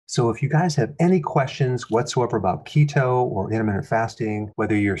So if you guys have any questions whatsoever about keto or intermittent fasting,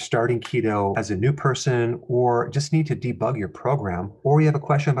 whether you're starting keto as a new person or just need to debug your program, or you have a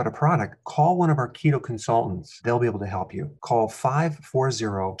question about a product, call one of our keto consultants. They'll be able to help you. Call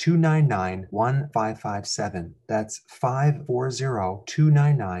 540-299-1557. That's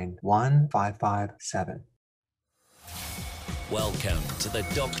 540-299-1557. Welcome to the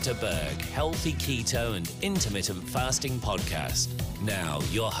Dr. Berg Healthy Keto and Intermittent Fasting Podcast. Now,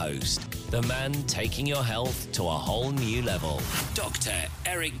 your host, the man taking your health to a whole new level, Dr.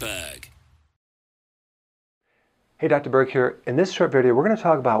 Eric Berg. Hey, Dr. Berg here. In this short video, we're going to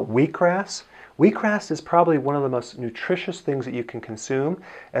talk about wheatgrass. Wheatgrass is probably one of the most nutritious things that you can consume.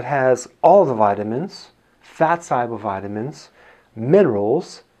 It has all the vitamins, fat-soluble vitamins,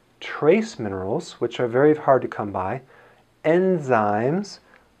 minerals, trace minerals, which are very hard to come by, enzymes,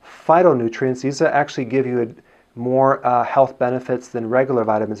 phytonutrients. These actually give you more health benefits than regular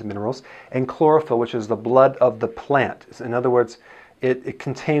vitamins and minerals, and chlorophyll, which is the blood of the plant. In other words, it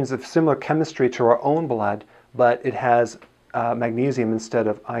contains a similar chemistry to our own blood, but it has magnesium instead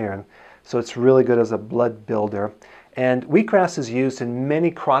of iron. So it's really good as a blood builder. And wheatgrass is used in many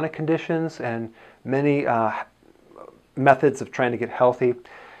chronic conditions and many methods of trying to get healthy.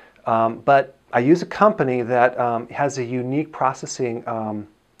 But I use a company that has a unique processing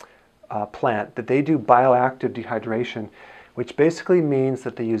plant that they do bioactive dehydration, which basically means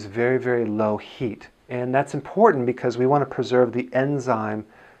that they use very, very low heat. And that's important because we want to preserve the enzyme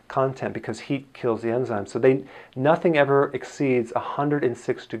content because heat kills the enzyme. So nothing ever exceeds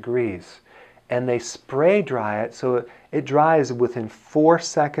 106 degrees. And they spray dry it so it dries within 4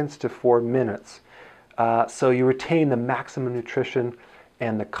 seconds to 4 minutes. So you retain the maximum nutrition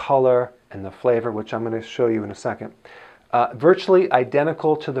and the color and the flavor, which I'm going to show you in a second. Virtually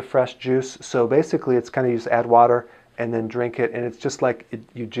identical to the fresh juice. So basically it's kind of you just add water and then drink it, and it's just like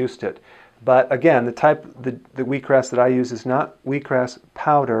you juiced it. But again, the wheatgrass that I use is not wheatgrass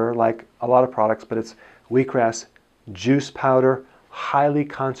powder like a lot of products, but it's wheatgrass juice powder, highly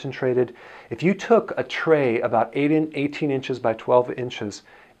concentrated. If you took a tray about 18 inches by 12 inches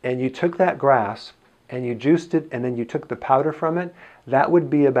and you took that grass and you juiced it and then you took the powder from it, that would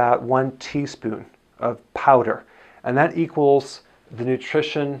be about 1 teaspoon of powder. And that equals the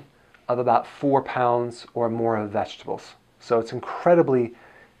nutrition of about 4 pounds or more of vegetables. So it's incredibly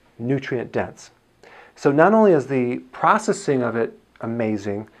nutrient dense. So not only is the processing of it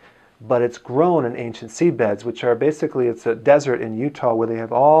amazing, but it's grown in ancient seedbeds, which are basically, it's a desert in Utah where they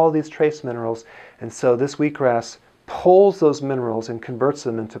have all these trace minerals. And so this wheatgrass pulls those minerals and converts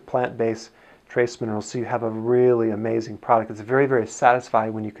them into plant-based trace minerals. So you have a really amazing product. It's very, very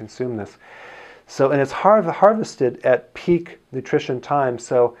satisfying when you consume this. So, and it's harvested at peak nutrition time.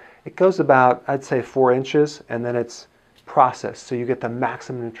 So it goes about, I'd say 4 inches, and then it's processed. So you get the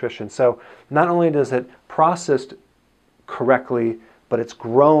maximum nutrition. So not only does it processed correctly, but it's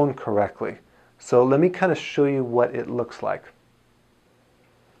grown correctly. So let me kind of show you what it looks like.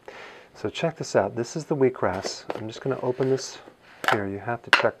 So check this out. This is the wheatgrass. I'm just going to open this here. You have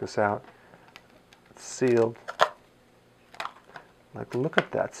to check this out. It's sealed. Like, look at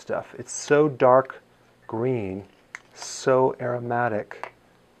that stuff. It's so dark green, so aromatic.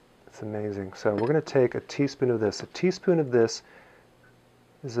 It's amazing. So we're going to take a teaspoon of this. A teaspoon of this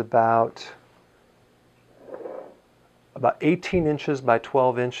is about 18 inches by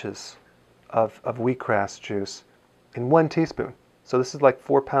 12 inches of wheatgrass juice in 1 teaspoon. So this is like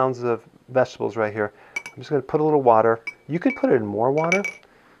 4 pounds of vegetables right here. I'm just going to put a little water. You could put it in more water,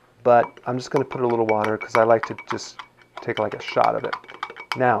 but I'm just going to put a little water because I like to just take like a shot of it.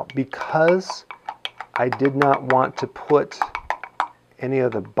 Now, because I did not want to put any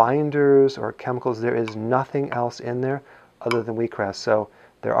of the binders or chemicals, there is nothing else in there other than wheatgrass. So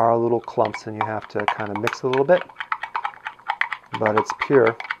there are little clumps and you have to kind of mix it a little bit, but it's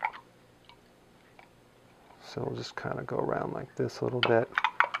pure. So we'll just kind of go around like this a little bit.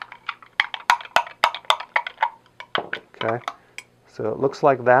 Okay, so it looks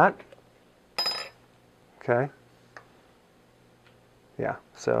like that. Okay. Yeah,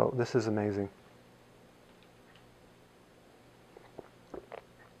 so this is amazing.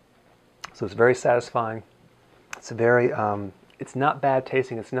 So it's very satisfying. It's very, it's not bad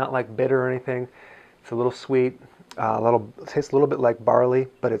tasting. It's not like bitter or anything. It's a little sweet. It tastes a little bit like barley,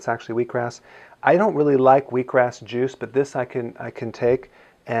 but it's actually wheatgrass. I don't really like wheatgrass juice, but this I can take,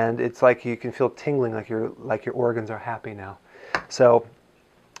 and it's like you can feel tingling, like your organs are happy now. So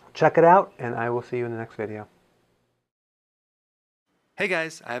check it out, and I will see you in the next video. Hey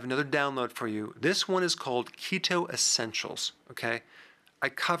guys, I have another download for you. This one is called Keto Essentials, okay? I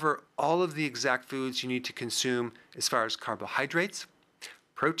cover all of the exact foods you need to consume as far as carbohydrates,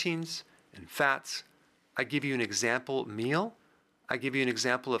 proteins and fats. I give you an example meal. I give you an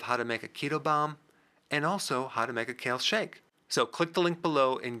example of how to make a keto bomb and also how to make a kale shake. So click the link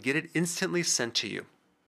below and get it instantly sent to you.